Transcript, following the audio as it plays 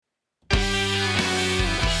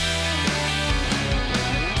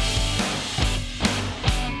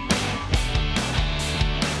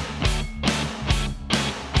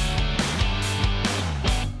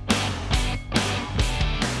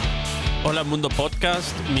Hola Mundo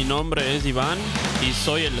Podcast, mi nombre es Iván y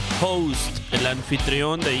soy el host, el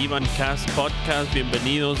anfitrión de Iván Cast Podcast.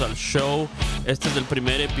 Bienvenidos al show. Este es el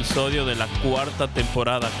primer episodio de la cuarta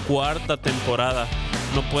temporada.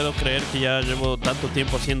 No puedo creer que ya llevo tanto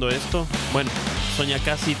tiempo haciendo esto. Bueno, son ya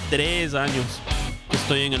casi 3 años que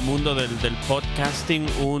estoy en el mundo del podcasting,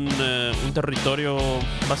 un territorio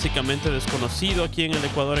básicamente desconocido aquí en el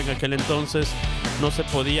Ecuador. En aquel entonces no se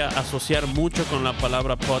podía asociar mucho con la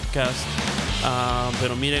palabra podcast.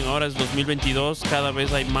 Pero miren, ahora es 2022, cada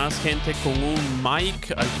vez hay más gente con un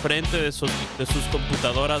mic al frente de sus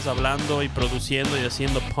computadoras hablando y produciendo y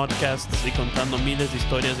haciendo podcasts y contando miles de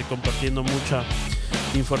historias y compartiendo mucha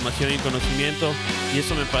información y conocimiento, y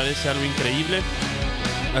eso me parece algo increíble.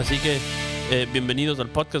 Así que bienvenidos al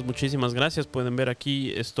podcast, muchísimas gracias. Pueden ver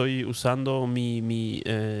aquí, estoy usando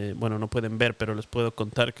bueno, no pueden ver, pero les puedo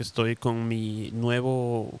contar que estoy con mi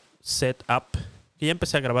nuevo setup, que ya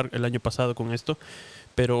empecé a grabar el año pasado con esto,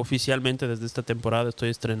 pero oficialmente desde esta temporada estoy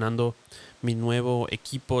estrenando mi nuevo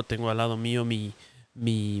equipo. Tengo al lado mío mi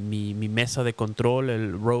mesa de control,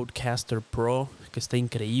 el Rodecaster Pro, que está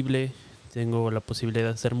increíble. Tengo la posibilidad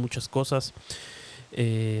de hacer muchas cosas,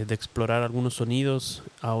 de explorar algunos sonidos.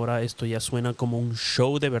 Ahora esto ya suena como un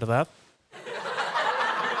show de verdad,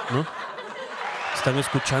 ¿no? Están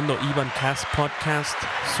escuchando Iván Cast Podcast.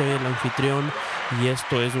 Soy el anfitrión y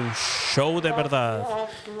esto es un show de verdad.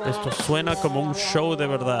 Esto suena como un show de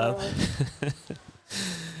verdad.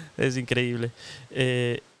 Es increíble.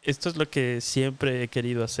 Esto es lo que siempre he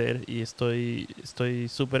querido hacer y estoy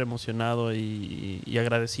súper emocionado y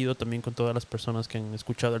agradecido también con todas las personas que han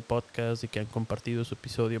escuchado el podcast y que han compartido su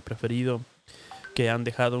episodio preferido, que han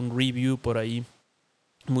dejado un review por ahí.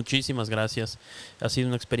 Muchísimas gracias. Ha sido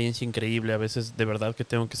una experiencia increíble. A veces de verdad que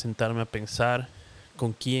tengo que sentarme a pensar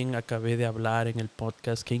con quién acabé de hablar en el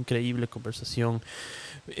podcast. Qué increíble conversación.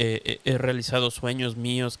 He realizado sueños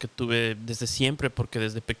míos que tuve desde siempre, porque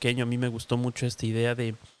desde pequeño a mí me gustó mucho esta idea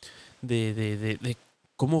de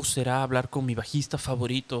cómo será hablar con mi bajista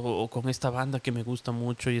favorito o con esta banda que me gusta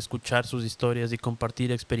mucho y escuchar sus historias y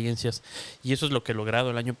compartir experiencias. Y eso es lo que he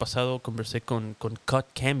logrado. El año pasado conversé con Cut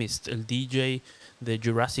Chemist, el DJ de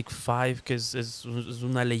Jurassic 5, que es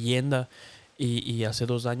una leyenda. Y hace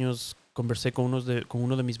 2 años conversé con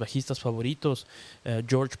uno de mis bajistas favoritos,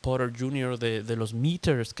 George Potter Jr. de los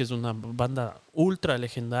Meters, que es una banda ultra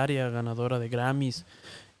legendaria, ganadora de Grammys,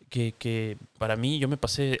 que para mí, yo me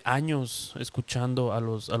pasé años escuchando a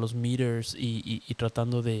los Meters y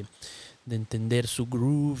tratando de entender su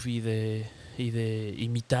groove y de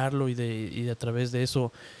imitarlo y de a través de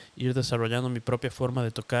eso ir desarrollando mi propia forma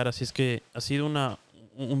de tocar. Así es que ha sido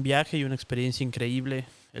un viaje y una experiencia increíble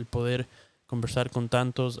el poder conversar con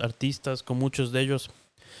tantos artistas, con muchos de ellos.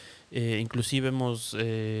 Inclusive hemos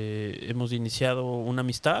iniciado una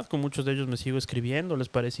amistad, con muchos de ellos me sigo escribiendo. Les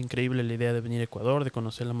parece increíble la idea de venir a Ecuador, de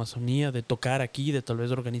conocer la Amazonía, de tocar aquí, de tal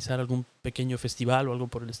vez organizar algún pequeño festival o algo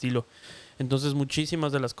por el estilo. Entonces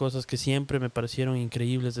muchísimas de las cosas que siempre me parecieron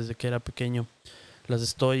increíbles desde que era pequeño las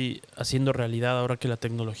estoy haciendo realidad ahora que la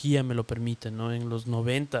tecnología me lo permite, ¿no? En los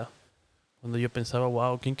 90, cuando yo pensaba,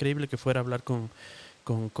 wow, qué increíble que fuera a hablar con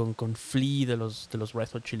Flea de los Red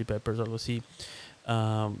Hot Chili Peppers o algo así.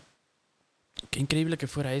 Qué increíble que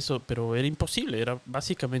fuera eso, pero era imposible, era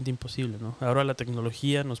básicamente imposible, ¿no? Ahora la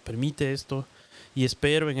tecnología nos permite esto y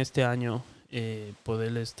espero en este año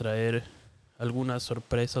poderles traer algunas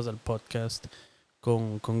sorpresas al podcast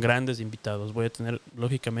con grandes invitados. Voy a tener,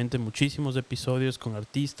 lógicamente, muchísimos episodios con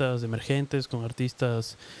artistas emergentes, con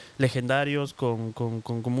artistas legendarios, con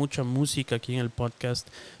mucha música aquí en el podcast.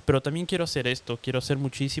 Pero también quiero hacer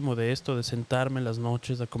muchísimo de esto, de sentarme en las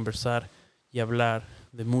noches a conversar y hablar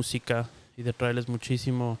de música y de traerles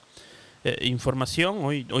muchísimo información.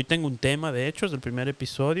 Hoy tengo un tema, de hecho, es el primer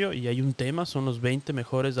episodio y hay un tema, son los 20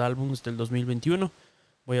 mejores álbumes del 2021.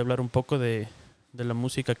 Voy a hablar un poco de la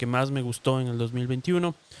música que más me gustó en el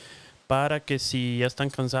 2021, para que si ya están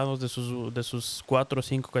cansados de sus 4 o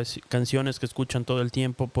 5 canciones que escuchan todo el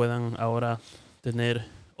tiempo, puedan ahora tener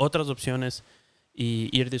otras opciones y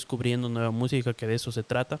ir descubriendo nueva música, que de eso se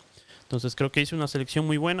trata. Entonces creo que hice una selección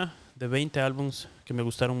muy buena de 20 álbumes que me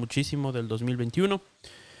gustaron muchísimo del 2021.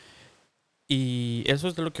 Y eso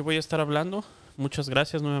es de lo que voy a estar hablando. Muchas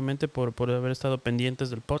gracias nuevamente por haber estado pendientes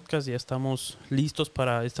del podcast. Ya estamos listos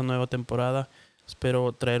para esta nueva temporada.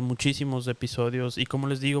 Espero traer muchísimos episodios y, como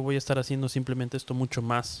les digo, voy a estar haciendo simplemente esto mucho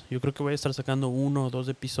más. Yo creo que voy a estar sacando 1 o 2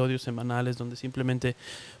 episodios semanales donde simplemente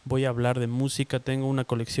voy a hablar de música. Tengo una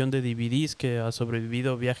colección de DVDs que ha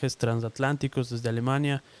sobrevivido viajes transatlánticos desde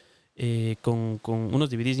Alemania, con unos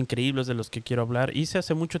DVDs increíbles de los que quiero hablar. Hice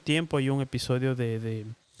hace mucho tiempo ahí un episodio de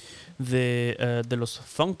de los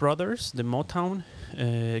Funk Brothers, de Motown.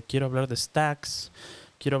 Quiero hablar de Stax,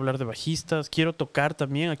 quiero hablar de bajistas, quiero tocar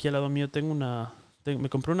también. Aquí al lado mío me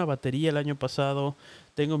compré una batería el año pasado,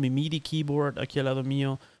 tengo mi MIDI keyboard aquí al lado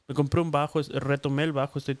mío. Me compré un bajo, retomé el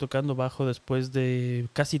bajo, estoy tocando bajo después de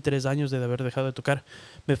casi 3 años de haber dejado de tocar.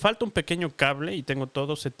 Me falta un pequeño cable y tengo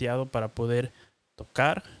todo seteado para poder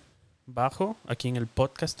tocar bajo aquí en el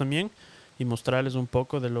podcast también y mostrarles un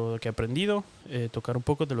poco de lo que he aprendido, tocar un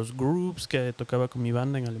poco de los grooves que tocaba con mi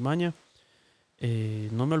banda en Alemania.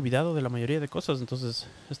 No me he olvidado de la mayoría de cosas, entonces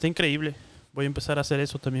está increíble. Voy a empezar a hacer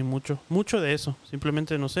eso también mucho de eso.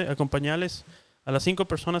 Simplemente, no sé, acompañarles a las 5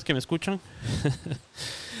 personas que me escuchan,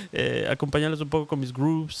 acompañarles un poco con mis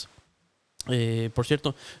grooves. Por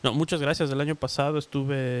cierto, no, muchas gracias. El año pasado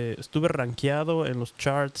estuve rankeado en los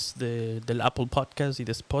charts del Apple Podcast y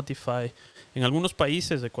de Spotify. En algunos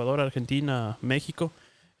países, Ecuador, Argentina, México,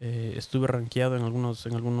 estuve rankeado en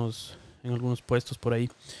algunos puestos por ahí.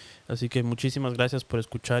 Así que muchísimas gracias por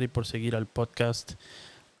escuchar y por seguir al podcast.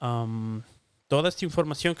 Toda esta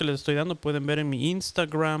información que les estoy dando pueden ver en mi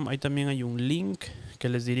Instagram. Ahí también hay un link que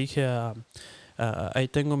les dirige ahí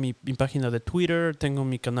tengo mi página de Twitter, tengo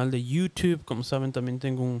mi canal de YouTube. Como saben, también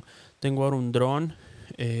tengo ahora un dron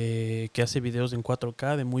que hace videos en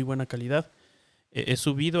 4K de muy buena calidad.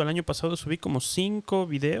 El año pasado subí como 5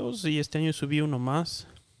 videos y este año subí uno más.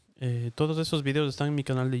 Todos esos videos están en mi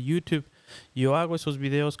canal de YouTube. Yo hago esos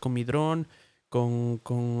videos con mi dron,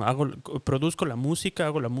 produzco la música,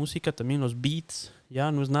 hago la música, también los beats.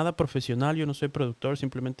 Ya no es nada profesional, yo no soy productor,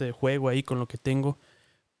 simplemente juego ahí con lo que tengo.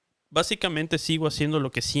 Básicamente sigo haciendo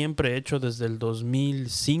lo que siempre he hecho desde el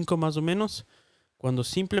 2005 más o menos, cuando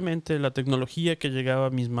simplemente la tecnología que llegaba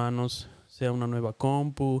a mis manos, sea una nueva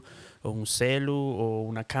compu o un celu o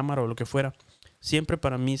una cámara o lo que fuera, siempre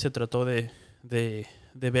para mí se trató de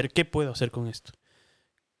ver qué puedo hacer con esto.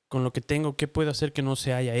 Con lo que tengo, qué puedo hacer que no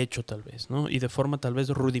se haya hecho tal vez, ¿no? Y de forma tal vez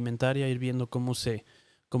rudimentaria ir viendo cómo se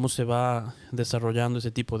va desarrollando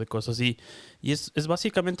ese tipo de cosas. Y es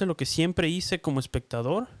básicamente lo que siempre hice como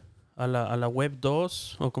espectador a la Web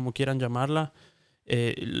 2 o como quieran llamarla.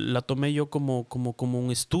 La tomé yo como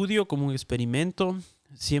un estudio, como un experimento,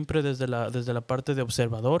 siempre desde la parte de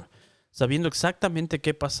observador, sabiendo exactamente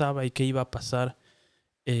qué pasaba y qué iba a pasar.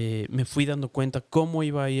 Me fui dando cuenta cómo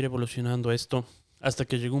iba a ir evolucionando esto hasta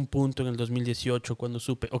que llegó un punto en el 2018 cuando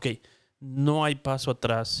supe, ok, no hay paso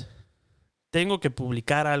atrás, tengo que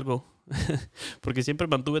publicar algo, porque siempre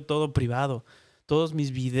mantuve todo privado, todos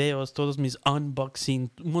mis videos, todos mis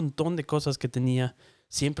unboxing, un montón de cosas que tenía,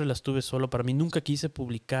 siempre las tuve solo para mí, nunca quise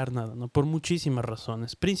publicar nada, ¿no? Por muchísimas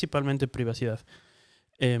razones, principalmente privacidad.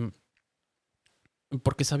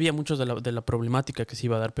 Porque sabía mucho de la problemática que se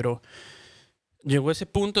iba a dar, pero llegó ese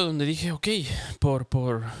punto donde dije, ok,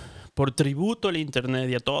 por tributo al Internet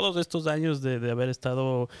y a todos estos años de haber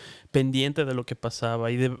estado pendiente de lo que pasaba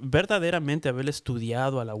y de verdaderamente haber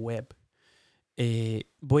estudiado a la web,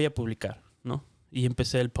 voy a publicar, ¿no? Y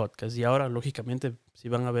empecé el podcast. Y ahora, lógicamente, si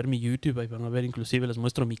van a ver mi YouTube, ahí van a ver, inclusive les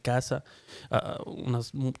muestro mi casa,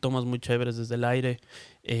 unas tomas muy chéveres desde el aire.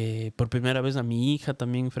 Por primera vez a mi hija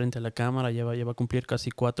también frente a la cámara, ya va a cumplir casi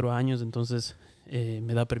 4 años, entonces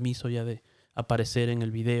me da permiso ya de aparecer en el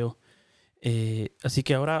video. Así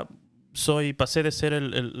que ahora pasé de ser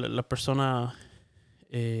la persona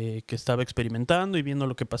que estaba experimentando y viendo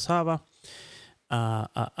lo que pasaba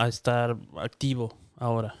a estar activo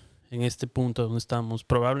ahora en este punto donde estamos,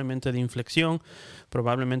 probablemente de inflexión,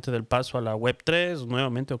 probablemente del paso a la web 3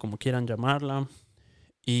 nuevamente o como quieran llamarla.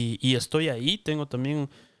 Y estoy ahí,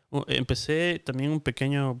 empecé también un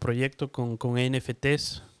pequeño proyecto con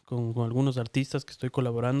NFTs, con algunos artistas que estoy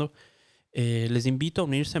colaborando. Les invito a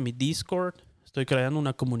unirse a mi Discord. Estoy creando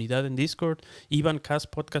una comunidad en Discord. Ivan Cast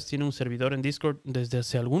Podcast tiene un servidor en Discord desde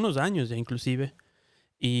hace algunos años ya inclusive.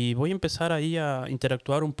 Y voy a empezar ahí a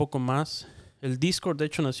interactuar un poco más. El Discord, de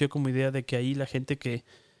hecho, nació como idea de que ahí la gente que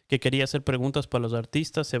quería hacer preguntas para los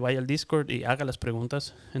artistas se vaya al Discord y haga las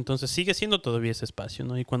preguntas. Entonces sigue siendo todavía ese espacio,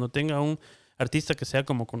 ¿no? Y cuando tenga un artista que sea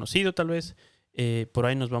como conocido tal vez, por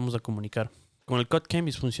ahí nos vamos a comunicar. Con el Cut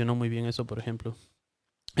Chemis funcionó muy bien eso, por ejemplo.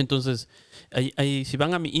 Entonces, si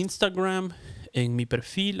van a mi Instagram, en mi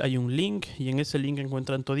perfil hay un link y en ese link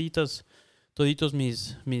encuentran toditos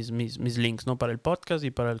mis links, ¿no? Para el podcast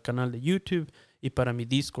y para el canal de YouTube y para mi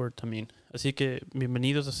Discord también. Así que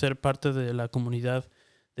bienvenidos a ser parte de la comunidad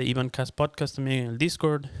de Ivan Cast Podcast también en el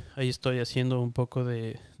Discord. Ahí estoy haciendo un poco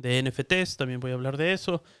de NFTs, también voy a hablar de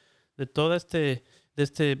eso, de toda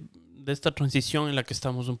de esta transición en la que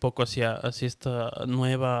estamos un poco hacia esta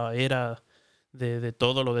nueva era de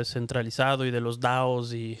todo lo descentralizado y de los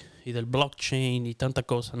DAOs y del blockchain y tanta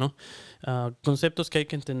cosa, ¿no? Conceptos que hay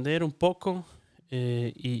que entender un poco.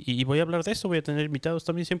 Y voy a hablar de eso, voy a tener invitados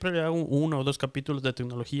también. Siempre le hago 1 o 2 capítulos de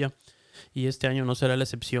tecnología y este año no será la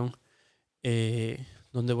excepción,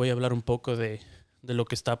 donde voy a hablar un poco de lo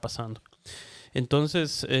que está pasando.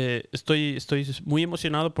 Entonces, estoy muy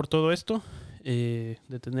emocionado por todo esto,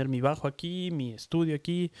 de tener mi bajo aquí, mi estudio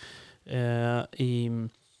aquí,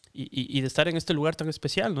 y de estar en este lugar tan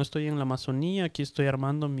especial. No estoy en la Amazonía, aquí estoy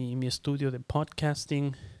armando mi estudio de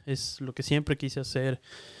podcasting. Es lo que siempre quise hacer.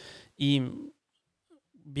 Y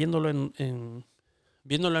viéndolo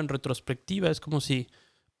viéndolo en retrospectiva, es como si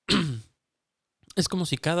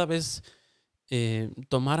cada vez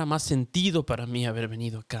tomara más sentido para mí haber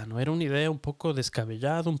venido acá, ¿no? Era una idea un poco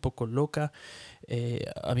descabellada, un poco loca.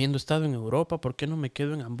 Habiendo estado en Europa, ¿por qué no me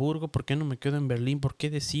quedo en Hamburgo? ¿Por qué no me quedo en Berlín? ¿Por qué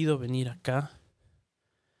decido venir acá?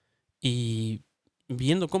 Y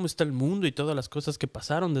viendo cómo está el mundo y todas las cosas que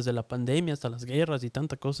pasaron, desde la pandemia hasta las guerras y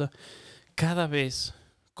tanta cosa, cada vez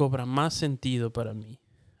cobra más sentido para mí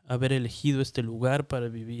haber elegido este lugar para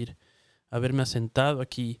vivir, haberme asentado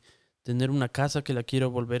aquí, tener una casa que la quiero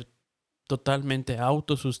volver totalmente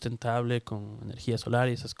autosustentable con energía solar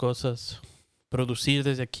y esas cosas, producir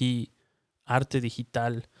desde aquí arte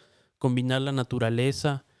digital, combinar la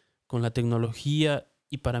naturaleza con la tecnología,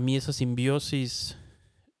 y para mí esa simbiosis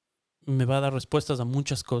me va a dar respuestas a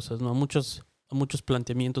muchas cosas, ¿no? A muchos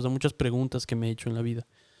planteamientos, a muchas preguntas que me he hecho en la vida.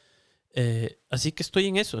 Así que estoy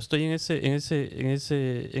en eso, estoy en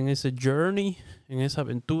ese journey, en esa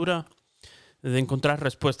aventura de encontrar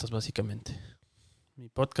respuestas, básicamente. Mi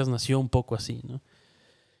podcast nació un poco así, ¿no?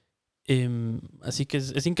 Así que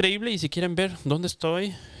es increíble, y si quieren ver dónde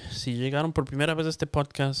estoy, si llegaron por primera vez a este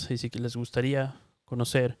podcast y si les gustaría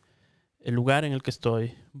conocer el lugar en el que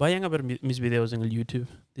estoy, vayan a ver mis videos en el YouTube.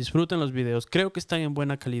 Disfruten los videos, creo que están en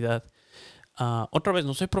buena calidad. Otra vez,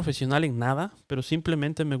 no soy profesional en nada, pero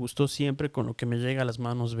simplemente me gustó siempre con lo que me llega a las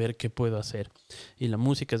manos ver qué puedo hacer. Y la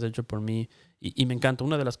música es hecha por mí y me encanta.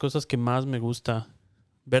 Una de las cosas que más me gusta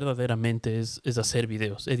verdaderamente es hacer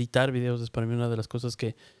videos. Editar videos es para mí una de las cosas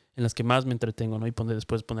en las que más me entretengo, ¿no? Y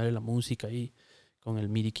después ponerle la música ahí con el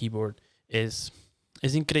MIDI keyboard. Es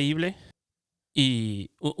increíble.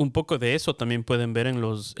 Y un poco de eso también pueden ver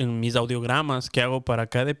en mis audiogramas que hago para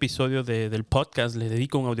cada episodio del podcast. Le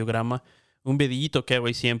dedico un audiograma, un videíto que hago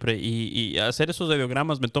ahí siempre. Y hacer esos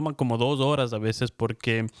audiogramas me toman como 2 horas a veces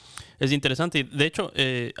porque es interesante. Y de hecho,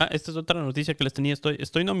 esta es otra noticia que les tenía.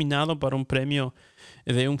 Estoy nominado para un premio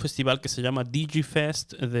de un festival que se llama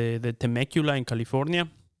DigiFest de Temecula en California.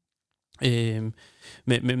 Me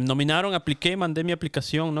nominaron, apliqué, mandé mi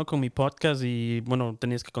aplicación, ¿no? Con mi podcast y, bueno,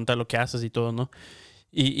 tenías que contar lo que haces y todo, ¿no?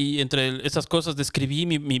 Y entre esas cosas describí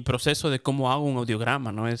mi proceso de cómo hago un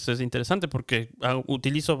audiograma, ¿no? Es interesante porque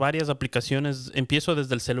utilizo varias aplicaciones, empiezo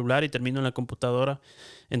desde el celular y termino en la computadora.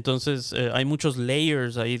 Entonces hay muchos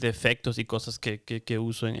layers ahí de efectos y cosas que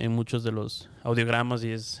uso en muchos de los audiogramas,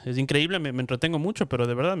 y es increíble, me entretengo mucho, pero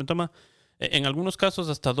de verdad me toma en algunos casos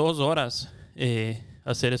hasta 2 horas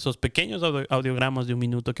hacer esos pequeños audiogramas de 1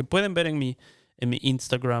 minuto que pueden ver en mi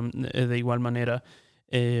Instagram de igual manera.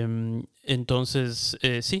 Entonces,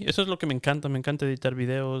 sí, eso es lo que me encanta. Me encanta editar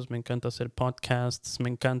videos, me encanta hacer podcasts, me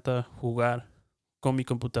encanta jugar con mi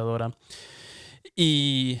computadora.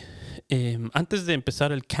 Y antes de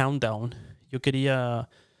empezar el countdown, yo quería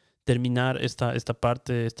terminar esta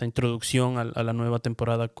parte, esta introducción a la nueva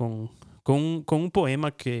temporada con un poema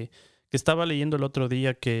que estaba leyendo el otro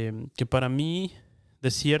día que para mí,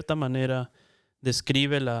 de cierta manera,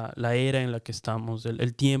 describe la era en la que estamos,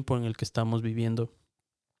 el tiempo en el que estamos viviendo.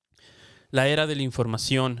 La era de la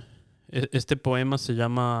información. Este poema se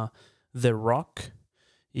llama The Rock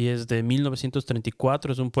y es de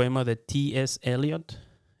 1934. Es un poema de T.S. Eliot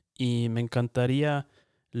y me encantaría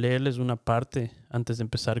leerles una parte antes de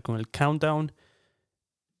empezar con el countdown.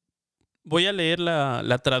 Voy a leer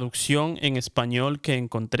la traducción en español que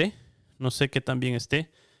encontré. No sé qué tan bien esté.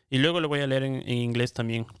 Y luego lo voy a leer en inglés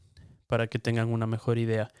también para que tengan una mejor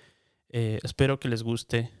idea. Espero que les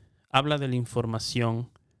guste. Habla de la información.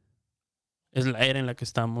 Es la era en la que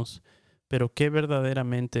estamos. Pero ¿qué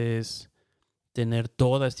verdaderamente es tener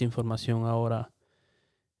toda esta información ahora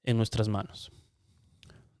en nuestras manos?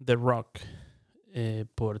 The Rock,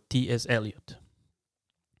 por T.S. Eliot.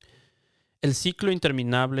 El ciclo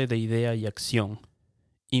interminable de idea y acción,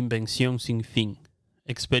 invención sin fin,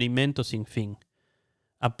 experimento sin fin,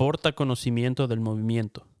 aporta conocimiento del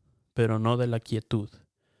movimiento, pero no de la quietud,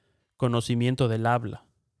 conocimiento del habla,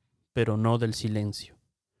 pero no del silencio,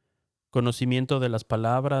 conocimiento de las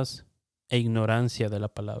palabras e ignorancia de la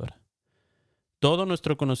palabra. Todo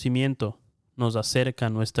nuestro conocimiento nos acerca a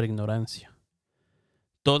nuestra ignorancia.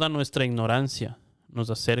 Toda nuestra ignorancia nos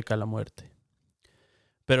acerca a la muerte.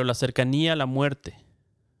 Pero la cercanía a la muerte,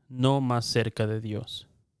 no más cerca de Dios.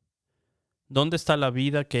 ¿Dónde está la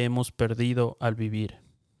vida que hemos perdido al vivir?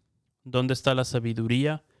 ¿Dónde está la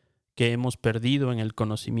sabiduría que hemos perdido en el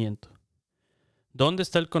conocimiento? ¿Dónde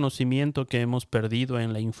está el conocimiento que hemos perdido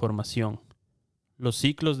en la información? Los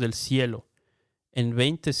ciclos del cielo, en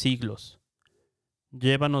 20 siglos,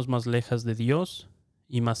 llévanos más lejos de Dios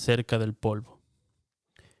y más cerca del polvo.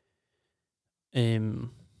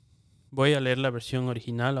 Voy a leer la versión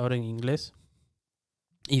original ahora en inglés.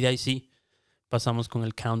 Y de ahí sí, pasamos con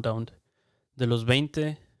el countdown de los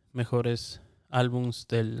 20 mejores álbums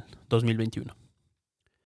del 2021.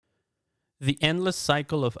 The endless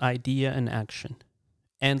cycle of idea and action,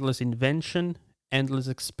 endless invention, endless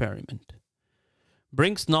experiment,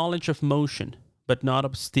 brings knowledge of motion, but not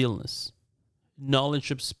of stillness,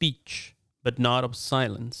 knowledge of speech, but not of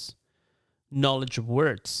silence, knowledge of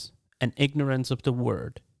words, and ignorance of the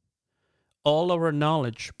word. All our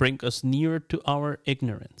knowledge brings us nearer to our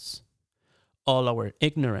ignorance. All our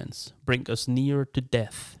ignorance brings us nearer to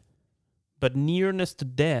death. But nearness to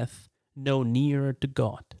death, no nearer to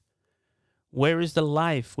God. Where is the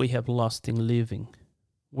life we have lost in living?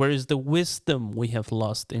 Where is the wisdom we have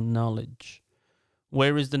lost in knowledge?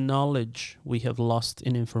 Where is the knowledge we have lost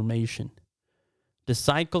in information? The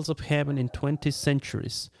cycles of heaven in 20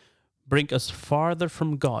 centuries bring us farther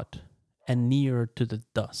from God and nearer to the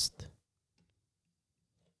dust.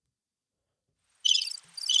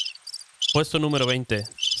 Puesto número 20,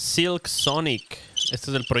 Silk Sonic.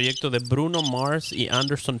 Este es el proyecto de Bruno Mars y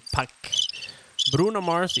Anderson .Paak. Bruno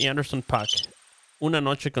Mars y Anderson .Paak. Una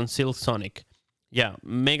noche con Silk Sonic. Ya,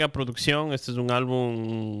 mega producción. Este es un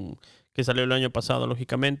álbum que salió el año pasado,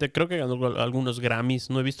 lógicamente. Creo que ganó algunos Grammys.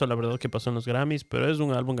 No he visto la verdad qué pasó en los Grammys, pero es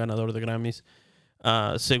un álbum ganador de Grammys.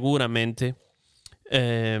 Seguramente.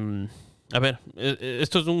 A ver,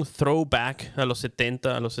 esto es un throwback a los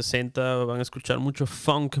 70, a los 60. Van a escuchar mucho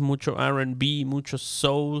funk, mucho R&B, mucho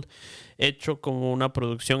soul, hecho como una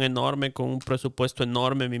producción enorme, con un presupuesto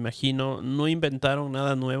enorme, me imagino. No inventaron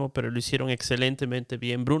nada nuevo, pero lo hicieron excelentemente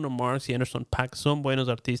bien. Bruno Mars y Anderson .Paak son buenos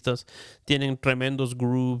artistas, tienen tremendos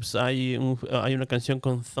grooves. Hay una canción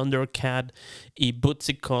con Thundercat y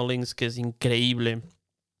Bootsy Collins que es increíble.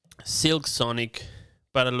 Silk Sonic.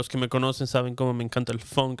 Para los que me conocen saben cómo me encanta el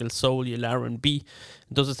funk, el soul y el R&B.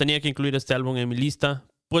 Entonces tenía que incluir este álbum en mi lista.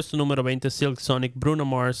 Puesto número 20, Silk Sonic, Bruno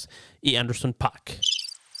Mars y Anderson .Paak.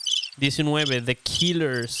 19, The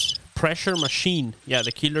Killers, Pressure Machine.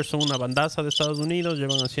 The Killers son una bandaza de Estados Unidos.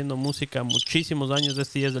 Llevan haciendo música muchísimos años.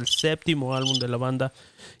 Este ya es el 7º álbum de la banda.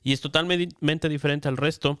 Y es totalmente diferente al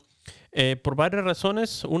resto. Por varias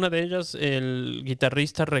razones. Una de ellas, el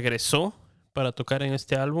guitarrista regresó para tocar en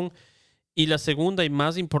este álbum. Y la segunda y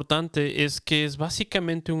más importante es que es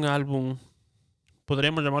básicamente un álbum,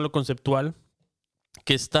 podríamos llamarlo conceptual,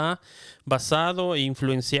 que está basado e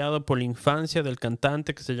influenciado por la infancia del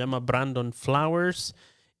cantante que se llama Brandon Flowers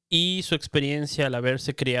y su experiencia al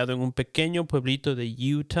haberse criado en un pequeño pueblito de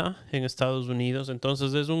Utah en Estados Unidos.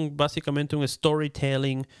 Entonces es básicamente un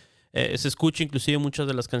storytelling. Se escucha inclusive muchas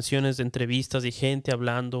de las canciones de entrevistas y gente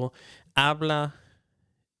habla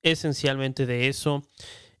esencialmente de eso.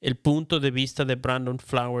 El punto de vista de Brandon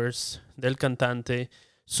Flowers, del cantante,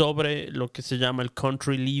 sobre lo que se llama el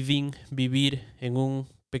country living, vivir en un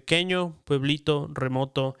pequeño pueblito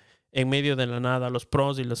remoto en medio de la nada, los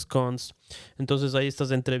pros y los cons. Entonces hay estas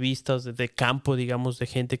entrevistas de campo, digamos, de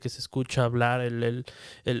gente que se escucha hablar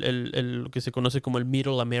lo que se conoce como el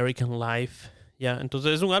Middle American Life.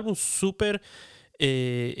 Entonces es un álbum súper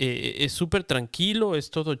tranquilo, es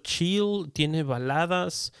todo chill, tiene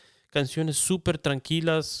baladas, canciones súper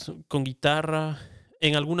tranquilas con guitarra.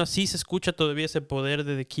 En algunas sí se escucha todavía ese poder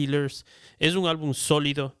de The Killers. Es un álbum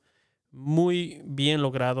sólido, muy bien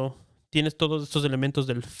logrado. Tienes todos estos elementos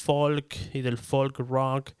del folk y del folk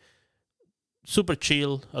rock. Súper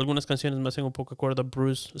chill. Algunas canciones me hacen un poco acuerdo a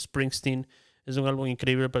Bruce Springsteen. Es un álbum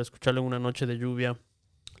increíble para escucharlo en una noche de lluvia.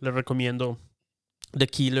 Les recomiendo The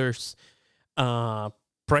Killers.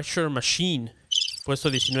 Pressure Machine.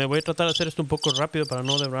 Puesto 19. Voy a tratar de hacer esto un poco rápido para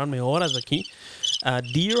no devorarme horas aquí.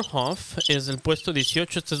 Deerhoff es el puesto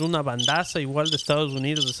 18. Esta es una bandaza igual de Estados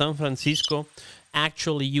Unidos, de San Francisco.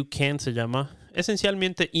 Actually You Can se llama.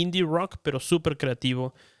 Esencialmente indie rock, pero súper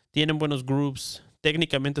creativo. Tienen buenos grooves.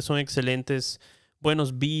 Técnicamente son excelentes.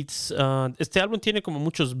 buenos beats. Este álbum tiene como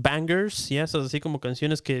muchos bangers, ¿ya? Esas así como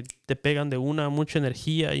canciones que te pegan de una, mucha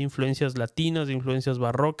energía, influencias latinas, influencias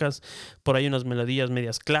barrocas, por ahí unas melodías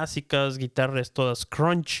medias clásicas, guitarras todas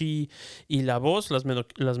crunchy y la voz, las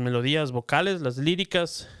melodías vocales, las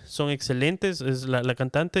líricas son excelentes. Es la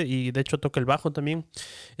cantante y de hecho toca el bajo también.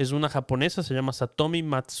 Es una japonesa, se llama Satomi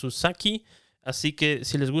Matsusaki. Así que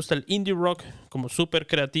si les gusta el indie rock como súper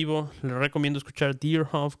creativo, les recomiendo escuchar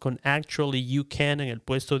Deerhoff con Actually You Can en el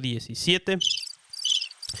puesto 17.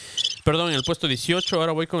 Perdón, en el puesto 18.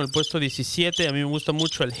 Ahora voy con el puesto 17. A mí me gusta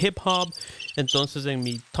mucho el hip hop. Entonces en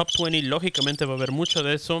mi top 20 lógicamente va a haber mucho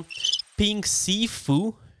de eso. Pink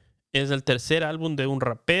Sifu es el tercer álbum de un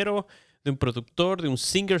rapero, de un productor, de un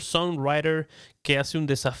singer-songwriter que hace un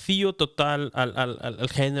desafío total al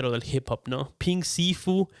género del hip hop, ¿no? Pink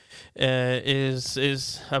Sifu es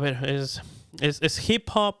hip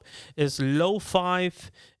hop, es lo-fi,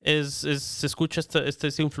 se escucha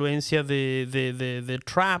esta influencia de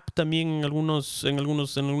trap también en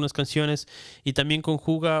algunas canciones, y también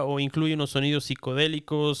conjuga o incluye unos sonidos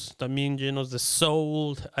psicodélicos, también llenos de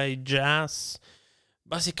soul, hay jazz.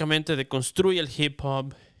 Básicamente deconstruye el hip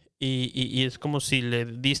hop y es como si le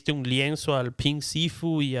diste un lienzo al Pink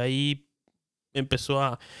Sifu y ahí empezó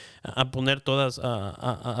a poner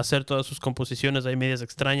a hacer todas sus composiciones ahí medias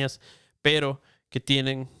extrañas, pero que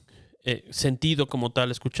tienen sentido como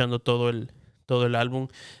tal escuchando todo el álbum.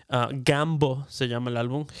 Gambo se llama el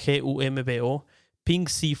álbum, Gumbo. Pink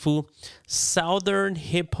Sifu, Southern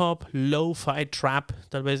Hip Hop, Lo-Fi Trap,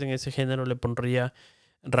 tal vez en ese género le pondría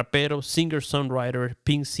rapero, singer-songwriter,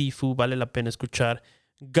 Pink Sifu, vale la pena escuchar.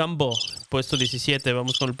 Gumbo, puesto 17.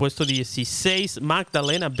 Vamos con el puesto 16.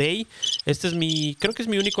 Magdalena Bay. Creo que es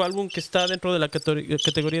mi único álbum que está dentro de la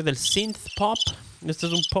categoría del synth pop. Este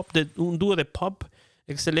es un dúo de pop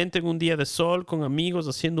excelente en un día de sol con amigos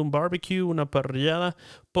haciendo un barbecue, una parrillada.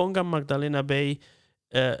 Pongan Magdalena Bay.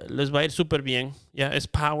 Les va a ir súper bien. Ya es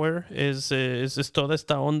power, es toda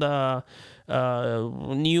esta onda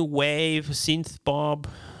new wave, synth pop,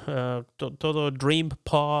 todo dream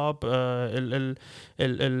pop. El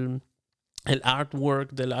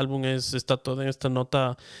artwork del álbum está todo en esta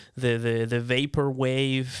nota de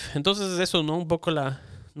vaporwave. Entonces eso, ¿no? Un poco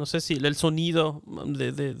no sé si el sonido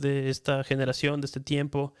de esta generación, de este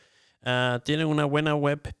tiempo. Tienen una buena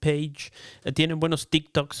web page, tienen buenos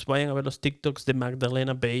TikToks. Vayan a ver los TikToks de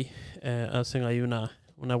Magdalena Bay. Hacen ahí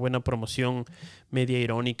una buena promoción media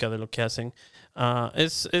irónica de lo que hacen.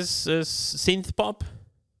 Es synth pop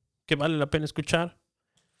que vale la pena escuchar.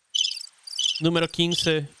 Número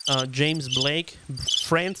 15, James Blake,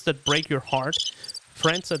 Friends That Break Your Heart.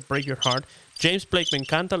 Friends That Break Your Heart. James Blake me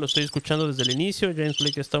encanta, lo estoy escuchando desde el inicio. James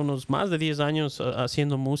Blake está unos más de 10 años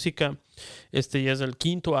haciendo música. Este ya es el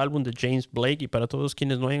quinto álbum de James Blake, y para todos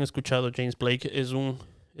quienes no hayan escuchado, James Blake es un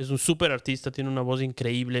súper artista, tiene una voz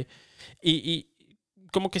increíble y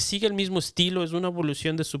como que sigue el mismo estilo, es una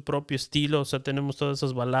evolución de su propio estilo. O sea, tenemos todas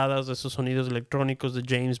esas baladas, esos sonidos electrónicos de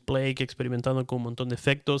James Blake experimentando con un montón de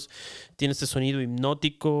efectos. Tiene este sonido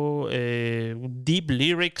hipnótico, deep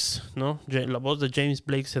lyrics, ¿no? La voz de James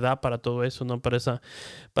Blake se da para todo eso, ¿no? Para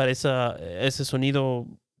ese sonido.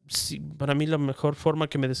 Sí, para mí la mejor forma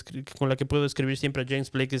con la que puedo describir siempre a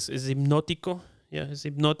James Blake es hipnótico. Yeah, es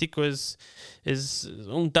hipnótico, es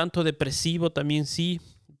un tanto depresivo también, sí,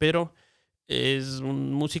 pero es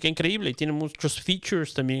música increíble y tiene muchos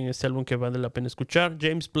features también en este álbum que vale la pena escuchar.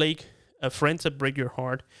 James Blake, Friends That Break Your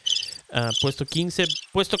Heart. Puesto 15.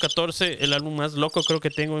 Puesto 14, el álbum más loco creo que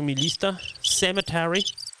tengo en mi lista, Cemetery,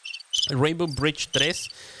 Rainbow Bridge 3.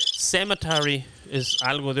 Cemetery es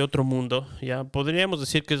algo de otro mundo. Ya podríamos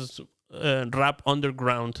decir que es rap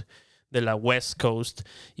underground de la West Coast,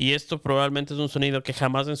 y esto probablemente es un sonido que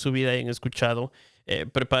jamás en su vida hayan escuchado.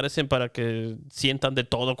 Prepárense para que sientan de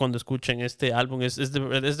todo cuando escuchen este álbum. Es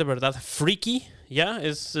de verdad freaky, ¿ya?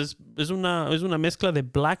 Es una mezcla de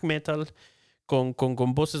black metal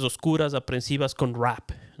con voces oscuras, aprensivas, con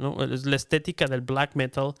rap, ¿no? Es la estética del black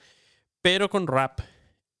metal, pero con rap.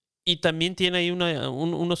 Y también tiene ahí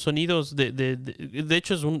unos sonidos de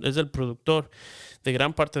hecho es el productor de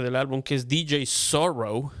gran parte del álbum, que es DJ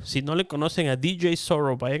Sorrow. Si no le conocen a DJ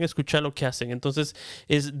Sorrow, vayan a escuchar lo que hacen. Entonces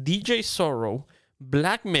es DJ Sorrow,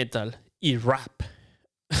 black metal y rap.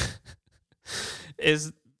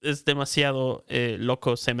 es demasiado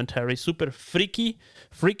loco Cemetery, súper freaky.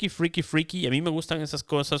 A mí me gustan esas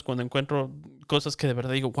cosas cuando encuentro cosas que de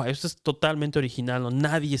verdad digo, wow, esto es totalmente original, ¿no?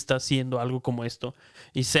 Nadie está haciendo algo como esto,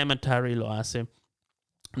 y Cemetery lo hace.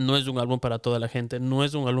 No es un álbum para toda la gente, no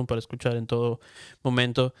es un álbum para escuchar en todo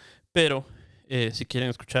momento, pero si quieren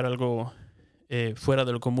escuchar algo fuera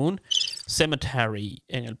de lo común, Cemetery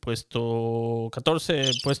en el puesto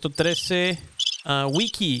 14. Puesto 13,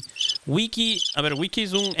 Wiki. Wiki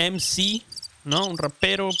es un MC, ¿no? Un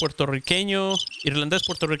rapero puertorriqueño, irlandés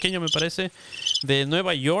puertorriqueño me parece, de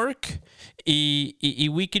Nueva York. Y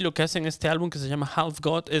Wiki lo que hace en este álbum que se llama Half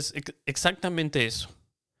God es exactamente eso.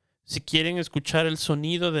 Si quieren escuchar el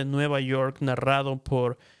sonido de Nueva York narrado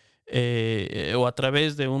por o a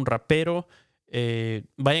través de un rapero,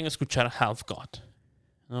 vayan a escuchar Half God,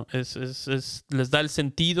 ¿no? Les da el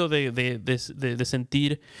sentido de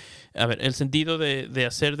sentir, el sentido de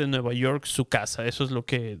hacer de Nueva York su casa. Eso es lo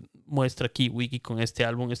que muestra aquí Wiki con este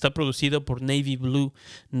álbum. Está producido por Navy Blue.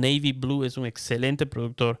 Navy Blue es un excelente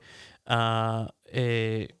productor.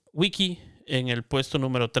 Wiki en el puesto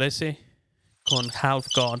número 13 con Half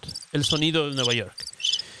God, el sonido de Nueva York.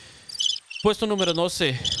 Puesto número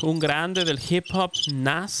 12, un grande del hip hop,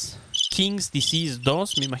 Nas, King's Disease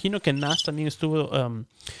 2. Me imagino que Nas también estuvo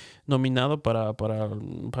nominado para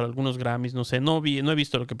algunos Grammys. No sé, no he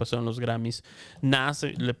visto lo que pasó en los Grammys. Nas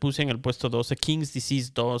le puse en el puesto 12, King's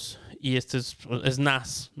Disease 2. Y este es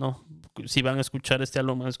Nas, ¿no? Si van a escuchar este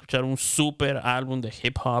álbum, van a escuchar un super álbum de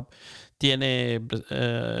hip hop. Tiene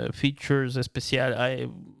features especiales.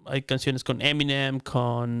 Hay canciones con Eminem,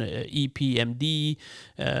 con EPMD.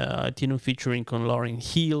 Tiene un featuring con Lauryn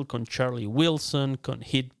Hill, con Charlie Wilson, con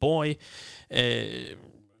Hit Boy.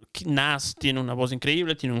 Nas tiene una voz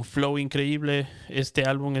increíble, tiene un flow increíble. Este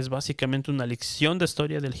álbum es básicamente una lección de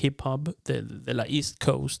historia del hip hop de la East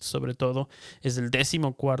Coast, sobre todo. Es el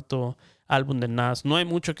 14º álbum de Nas. No hay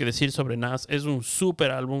mucho que decir sobre Nas. Es un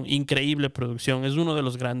super álbum, increíble producción. Es uno de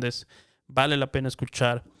los grandes. Vale la pena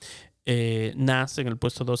escuchar. Nas en el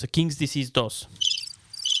puesto 12. King's Disease 2.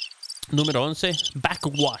 Número 11.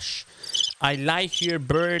 Backwash. I lie here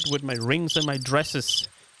bird with my rings and my dresses.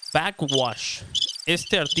 Backwash.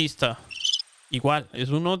 Este artista, igual, es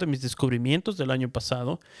uno de mis descubrimientos del año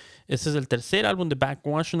pasado. Este es el tercer álbum de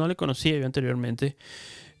Backwash. No le conocía yo anteriormente.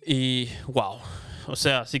 Y wow. O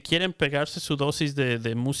sea, si quieren pegarse su dosis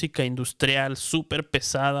de música industrial súper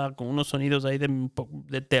pesada, con unos sonidos ahí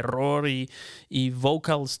de terror y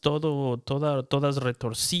vocals todas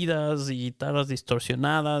retorcidas y guitarras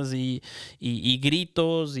distorsionadas y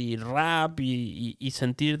gritos y rap y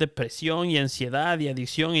sentir depresión y ansiedad y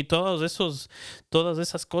adicción y todas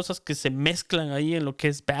esas cosas que se mezclan ahí en lo que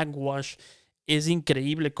es Backwash. Es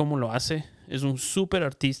increíble cómo lo hace. Es un súper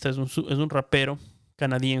artista, es un rapero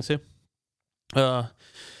canadiense.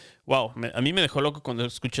 Wow, a mí me dejó loco cuando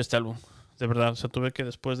escuché este álbum. De verdad, o sea, tuve que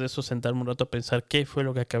después de eso sentarme un rato a pensar qué fue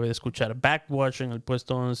lo que acabé de escuchar. Backwash en el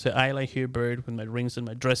puesto 11, I Lie Here Bird with my rings and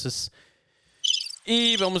my dresses.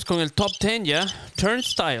 Y vamos con el top 10 ya.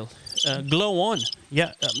 Turnstile, Glow On.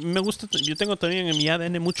 Ya, me gusta, yo tengo también en mi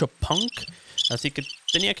ADN mucho punk, así que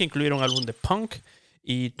tenía que incluir un álbum de punk.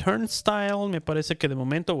 Y Turnstile me parece que de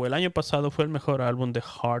momento, o el año pasado, fue el mejor álbum de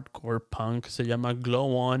hardcore punk. Se llama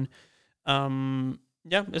Glow On.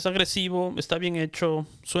 Es agresivo, está bien hecho,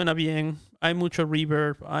 suena bien, hay mucho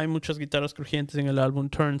reverb, hay muchas guitarras crujientes en el álbum.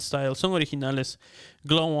 Turnstile son originales.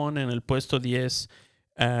 Glow On en el puesto 10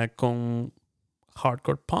 con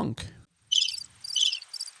hardcore punk.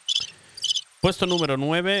 Puesto número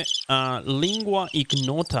 9, Lingua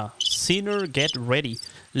Ignota, Sinner Get Ready.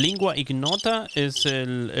 Lingua Ignota es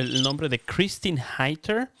el nombre de Christine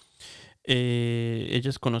Hayter. Ella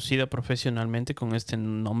es conocida profesionalmente con este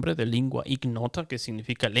nombre de Lingua Ignota, que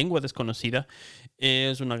significa lengua desconocida.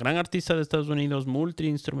 Es una gran artista de Estados Unidos,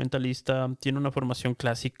 multiinstrumentalista, tiene una formación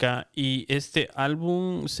clásica y este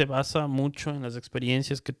álbum se basa mucho en las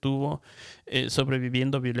experiencias que tuvo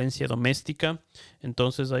sobreviviendo a violencia doméstica.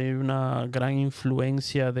 Entonces hay una gran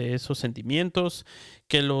influencia de esos sentimientos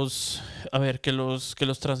que los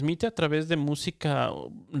transmite a través de música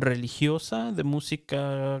religiosa, de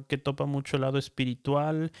música que topa mucho el lado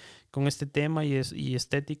espiritual con este tema y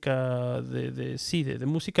estética de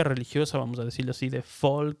música religiosa, vamos a decirlo así, de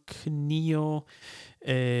folk, neo,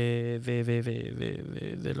 de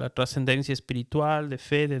la trascendencia espiritual, de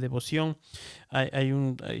fe, de devoción.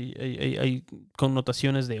 Hay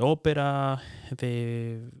connotaciones de ópera,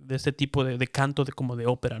 de este tipo de canto como de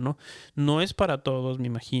ópera, ¿no? No es para todos, me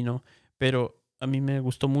imagino, pero a mí me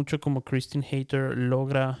gustó mucho cómo Christine Hayter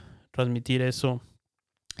logra transmitir eso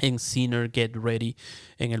en Sinner Get Ready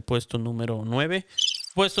en el puesto número 9.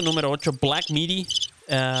 Puesto número 8, Black Midi,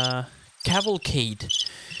 Cavalcade.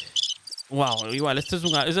 Wow, igual, este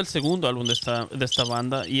es el segundo álbum de esta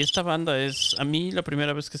banda. Y esta banda es, a mí la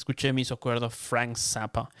primera vez que escuché me hizo acuerdo a Frank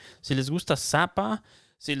Zappa. Si les gusta Zappa,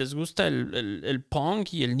 si les gusta el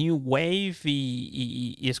punk y el new wave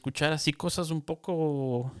y escuchar así cosas un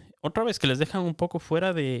poco, otra vez, que les dejan un poco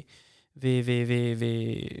fuera de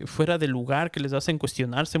de fuera de lugar, que les hacen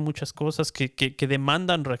cuestionarse muchas cosas, que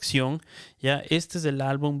demandan reacción. Ya, este es el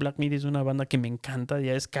álbum. Black Midi es una banda que me encanta,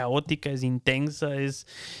 ya es caótica, es intensa, es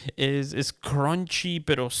crunchy,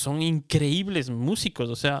 pero son increíbles músicos.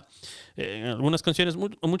 O sea, algunas canciones,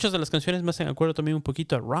 muchas de las canciones me hacen acuerdo también un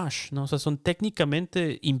poquito a Rush, ¿no? O sea, son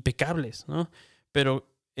técnicamente impecables, ¿no? Pero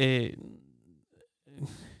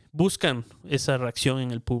buscan esa reacción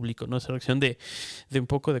en el público, ¿no? Esa reacción de un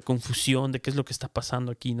poco de confusión de qué es lo que está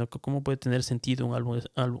pasando aquí, ¿no? ¿Cómo puede tener sentido un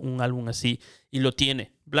álbum así? Y lo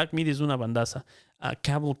tiene. Black Midi es una bandaza.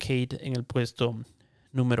 Cavalcade en el puesto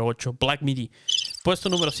número 8. Black Midi. Puesto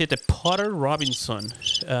número 7. Potter Robinson.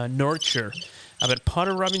 Nurture. A ver,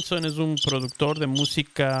 Potter Robinson es un productor de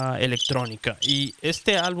música electrónica. Y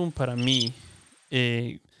este álbum para mí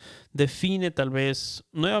define tal vez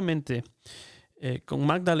nuevamente con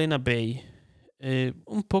Magdalena Bay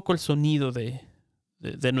un poco el sonido de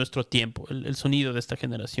nuestro tiempo, el sonido de esta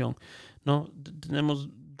generación, ¿no? Tenemos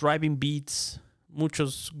driving beats,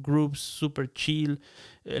 muchos grooves super chill,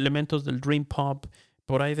 elementos del dream pop,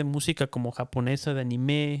 por ahí de música como japonesa, de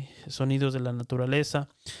anime, sonidos de la naturaleza.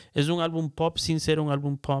 Es un álbum pop sin ser un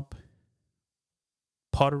álbum pop.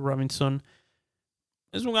 Potter Robinson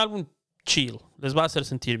es un álbum chill, les va a hacer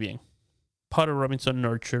sentir bien. Potter Robinson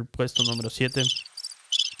Nurture, puesto número 7.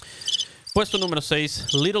 Puesto número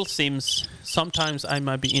 6, Little Sims, Sometimes I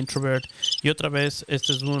Might Be Introvert. Y otra vez,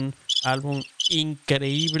 este es un álbum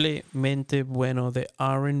increíblemente bueno de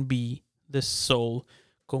R&B, de soul,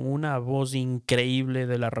 con una voz increíble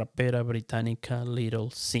de la rapera británica Little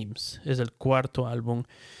Sims. Es el cuarto álbum.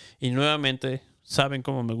 Y nuevamente, saben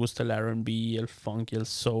cómo me gusta el R&B, el funk y el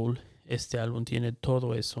soul. Este álbum tiene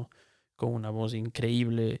todo eso con una voz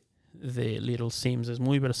increíble de Little Sims. Es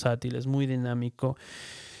muy versátil, es muy dinámico.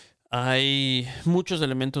 Hay muchos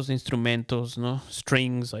elementos de instrumentos, ¿no?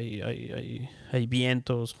 Strings, hay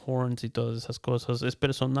vientos, horns y todas esas cosas. Es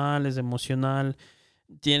personal, es emocional.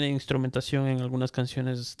 Tiene instrumentación en algunas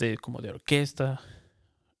canciones como de orquesta.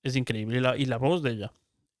 Es increíble. Y la voz de ella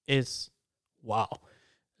es wow.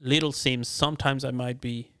 Little Sims, Sometimes I Might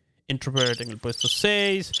Be Introvert en el puesto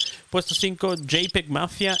 6. Puesto 5, JPEG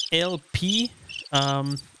Mafia LP.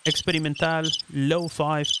 Experimental,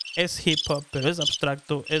 low-fi, es hip hop, pero es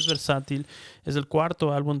abstracto, es versátil. Es el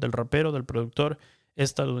cuarto álbum del rapero, del productor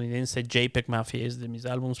estadounidense JPEG Mafia. Es de mis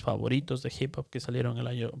álbumes favoritos de hip hop que salieron el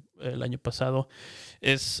año pasado.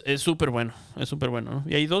 Es súper bueno, es súper bueno, ¿no?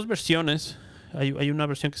 Y hay dos versiones. Hay una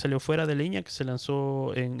versión que salió fuera de línea, que se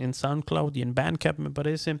lanzó en SoundCloud y en Bandcamp, me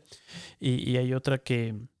parece. Y hay otra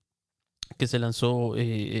que se lanzó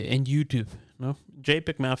en YouTube, ¿no?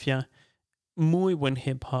 JPEG Mafia, muy buen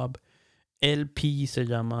hip hop. LP se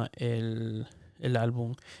llama el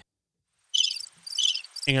álbum.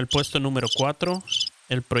 En el puesto número 4,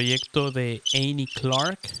 el proyecto de Annie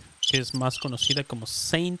Clark, que es más conocida como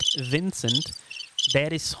Saint Vincent,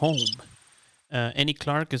 That Is Home. Annie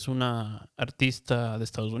Clark es una artista de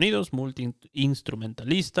Estados Unidos,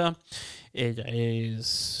 multi-instrumentalista. Ella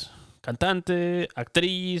es cantante,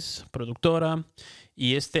 actriz, productora.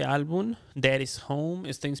 Y este álbum, That Is Home,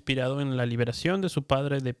 está inspirado en la liberación de su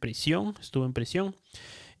padre de prisión. Estuvo en prisión.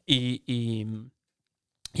 Y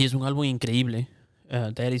es un álbum increíble.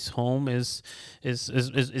 That Is Home es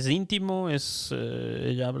íntimo.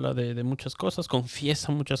 Ella habla de muchas cosas,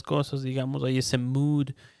 confiesa muchas cosas, digamos. Hay ese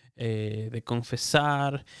mood de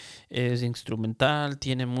confesar, es instrumental,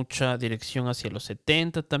 tiene mucha dirección hacia los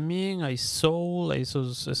 70 también, hay soul, hay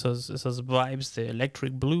esas vibes de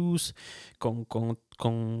electric blues con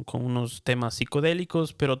unos temas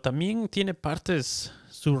psicodélicos, pero también tiene partes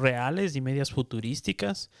surreales y medias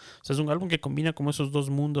futurísticas. O sea, es un álbum que combina como esos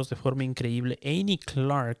dos mundos de forma increíble. Annie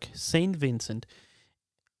Clark, Saint Vincent,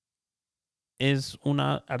 es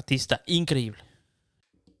una artista increíble.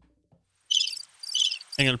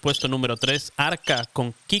 En el puesto número 3, Arca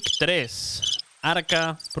con Kick 3.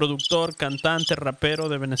 Arca, productor, cantante, rapero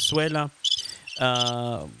de Venezuela.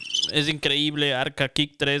 Es increíble. Arca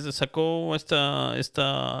Kick 3 sacó esta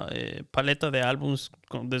paleta de álbumes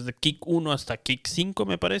desde Kick 1 hasta Kick 5,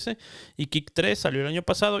 me parece. Y Kick 3 salió el año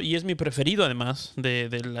pasado y es mi preferido, además de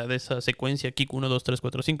esa secuencia Kick 1, 2, 3,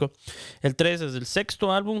 4, 5. El 3 es el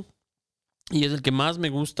sexto álbum y es el que más me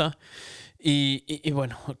gusta. Y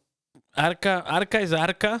bueno, Arca es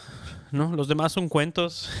Arca. ¿no? Los demás son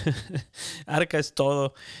cuentos. Arca es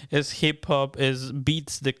todo. Es hip hop, es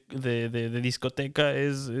beats de discoteca,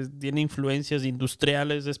 tiene influencias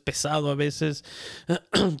industriales, es pesado a veces.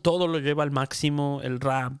 Todo lo lleva al máximo. El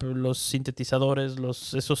rap, los sintetizadores,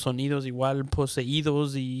 esos sonidos igual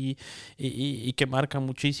poseídos y que marcan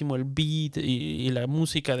muchísimo el beat y la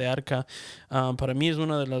música de Arca. Para mí es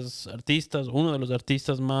uno de los artistas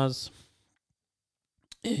más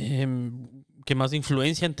que más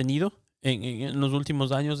influencia han tenido en los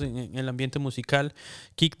últimos años en el ambiente musical.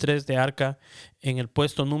 Kick 3 de Arca en el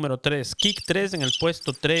puesto número 3. Kick 3 en el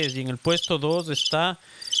puesto 3. Y en el puesto 2 está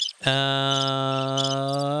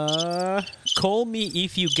Call Me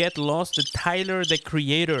If You Get Lost de Tyler, the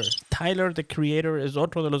Creator. Tyler, the Creator es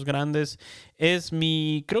otro de los grandes.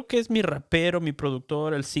 Creo que es mi rapero, mi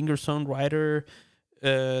productor, el singer-songwriter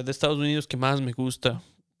de Estados Unidos que más me gusta.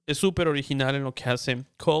 Es súper original en lo que hace.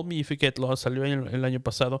 Call Me If You Get Lost salió el año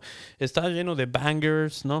pasado. Está lleno de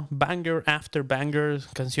bangers, ¿no? Banger after banger.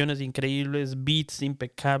 Canciones increíbles, beats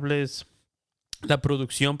impecables. La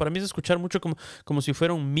producción, para mí es escuchar mucho como si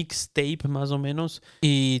fuera un mixtape más o menos.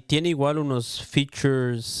 Y tiene igual unos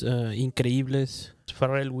features increíbles.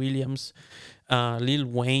 Pharrell Williams, Lil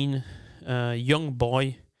Wayne, Young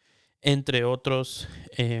Boy, entre otros.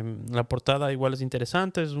 La portada igual es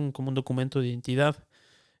interesante, es como un documento de identidad.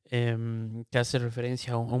 Que hace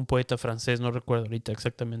referencia a un poeta francés, no recuerdo ahorita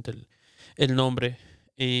exactamente el nombre,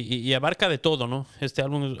 y abarca de todo, ¿no? Este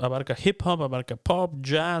álbum abarca hip hop, abarca pop,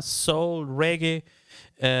 jazz, soul, reggae.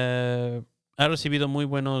 Ha recibido muy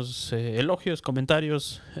buenos elogios,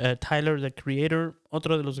 comentarios. Tyler, the Creator,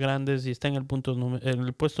 otro de los grandes, y está en el puesto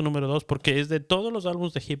número 2, porque es de todos los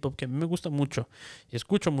álbumes de hip hop que a mí me gusta mucho y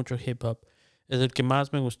escucho mucho hip hop, es el que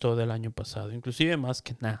más me gustó del año pasado, inclusive más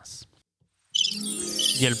que Nas.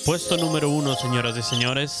 Y el puesto número 1, señoras y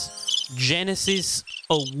señores, Genesis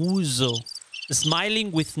Owusu, Smiling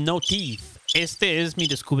with No Teeth. Este es mi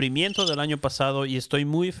descubrimiento del año pasado y estoy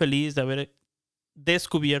muy feliz de haber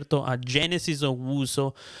descubierto a Genesis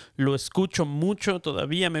Owusu. Lo escucho mucho,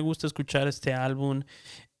 todavía me gusta escuchar este álbum.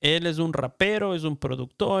 Él es un rapero, es un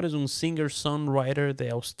productor, es un singer-songwriter de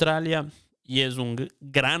Australia y es un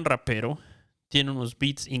gran rapero. Tiene unos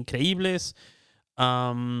beats increíbles.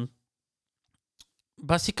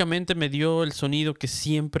 Básicamente me dio el sonido que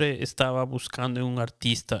siempre estaba buscando en un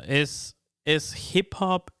artista. Es hip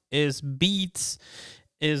hop, es beats,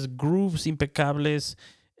 es grooves impecables,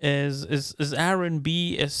 es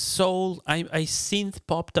R&B, es soul. Hay synth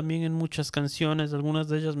pop también en muchas canciones. Algunas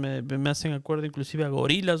de ellas me hacen acuerdo inclusive a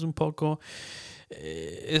Gorillaz un poco.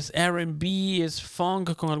 Es R&B, es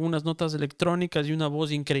funk con algunas notas electrónicas y una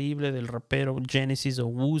voz increíble del rapero Genesis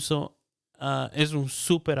Owusu. Es un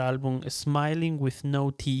super álbum. Smiling with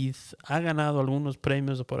No Teeth ha ganado algunos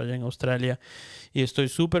premios por allá en Australia y estoy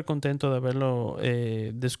súper contento de haberlo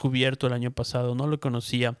descubierto el año pasado. No lo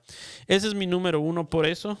conocía. Ese es mi número 1 por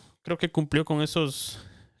eso. Creo que cumplió con esos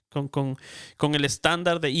con el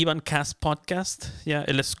estándar de Ivan Cast Podcast, ¿ya?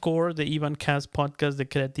 El score de Ivan Cast Podcast de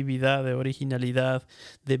creatividad, de originalidad,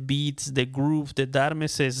 de beats, de groove, de darme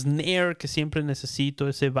ese snare que siempre necesito,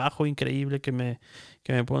 ese bajo increíble que me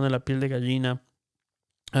pone la piel de gallina,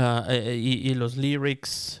 y los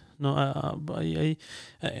lyrics, ¿no? Hay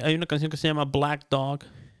una canción que se llama Black Dog,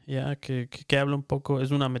 ¿ya? Que habla un poco,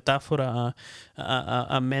 es una metáfora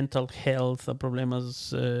a mental health, a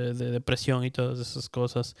problemas de depresión y todas esas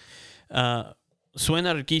cosas.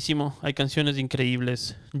 Suena riquísimo, hay canciones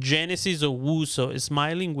increíbles. Genesis Owusu,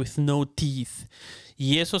 Smiling with No Teeth.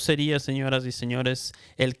 Y eso sería, señoras y señores,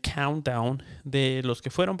 el countdown de los que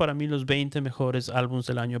fueron para mí los 20 mejores álbumes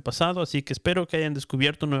del año pasado. Así que espero que hayan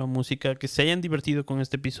descubierto nueva música, que se hayan divertido con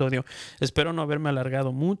este episodio. Espero no haberme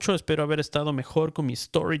alargado mucho, espero haber estado mejor con mi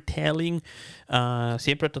storytelling.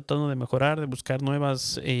 Siempre tratando de mejorar, de buscar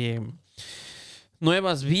nuevas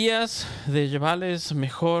vías, de llevarles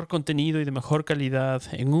mejor contenido y de mejor calidad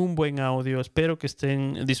en un buen audio. Espero que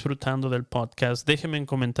estén disfrutando del podcast. Déjenme en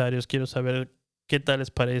comentarios, quiero saber qué tal les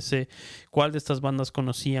parece, cuál de estas bandas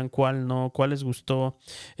conocían, cuál no, cuál les gustó,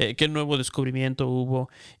 qué nuevo descubrimiento hubo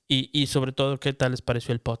y sobre todo qué tal les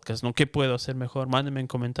pareció el podcast, ¿no? ¿Qué puedo hacer mejor? Mándenme en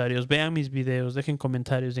comentarios, vean mis videos, dejen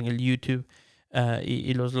comentarios en el YouTube.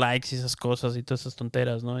 Y los likes y esas cosas y todas esas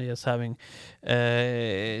tonteras, ¿no? Ya saben,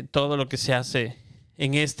 todo lo que se hace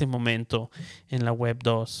en este momento en la Web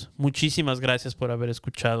 2. Muchísimas gracias por haber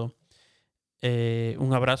escuchado.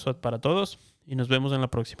 Un abrazo para todos y nos vemos en la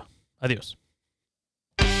próxima. Adiós.